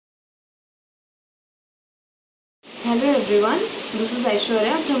Hello everyone, this is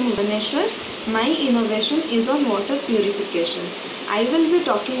Aishwarya from Bhubaneswar. My innovation is on water purification. I will be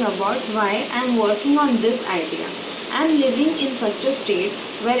talking about why I am working on this idea. I am living in such a state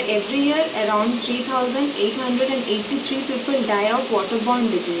where every year around 3,883 people die of waterborne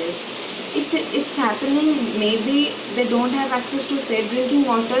diseases. It's happening, maybe they don't have access to safe drinking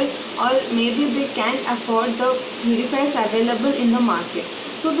water, or maybe they can't afford the purifiers available in the market.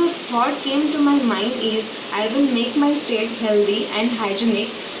 So the thought came to my mind is I will make my state healthy and hygienic,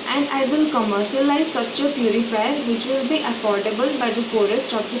 and I will commercialize such a purifier which will be affordable by the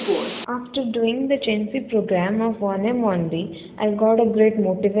poorest of the poor. After doing the ChangeShips program of 1M only, I got a great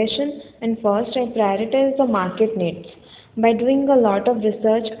motivation, and first I prioritized the market needs. By doing a lot of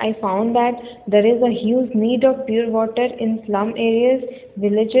research, I found that there is a huge need of pure water in slum areas,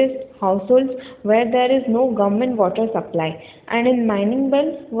 villages, households where there is no government water supply, and in mining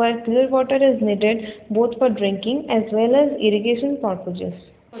belts where pure water is needed both for drinking as well as irrigation purposes.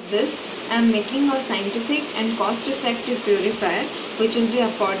 For this, I am making a scientific and cost-effective purifier which will be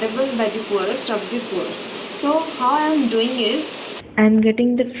affordable by the poorest of the poor. So how I am doing is, I am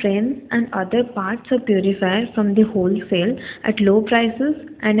getting the frames and other parts of purifier from the wholesale at low prices,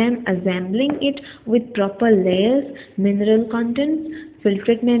 and I am assembling it with proper layers, mineral contents,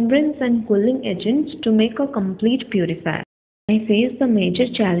 filtrate membranes and cooling agents to make a complete purifier. I faced the major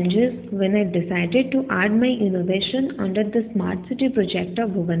challenges when I decided to add my innovation under the Smart City project of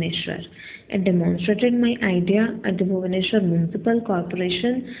Bhubaneswar. I demonstrated my idea at the Bhubaneswar Municipal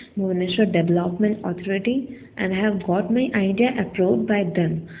Corporation, Bhubaneswar Development Authority, and I have got my idea approved by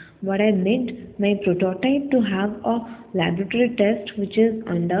them. What I need my prototype to have a laboratory test which is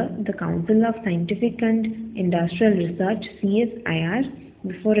under the Council of Scientific and Industrial Research CSIR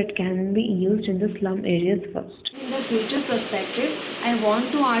before it can be used in the slum areas first. in the future perspective, I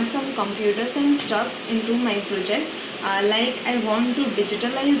want to add some computer science stuffs into my project. Like I want to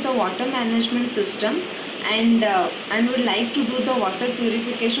digitalize the water management system, and would like to do the water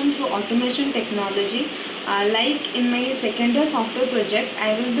purification through automation technology. Like in my second year software project,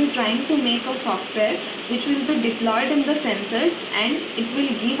 I will be trying to make a software which will be deployed in the sensors, and it will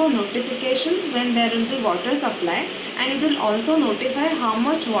give a notification when there will be water supply, and it will also notify how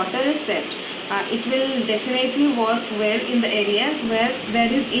much water is saved. It will definitely work well in the areas where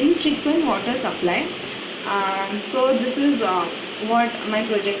there is infrequent water supply. So this is what my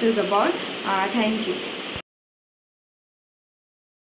project is about. Thank you.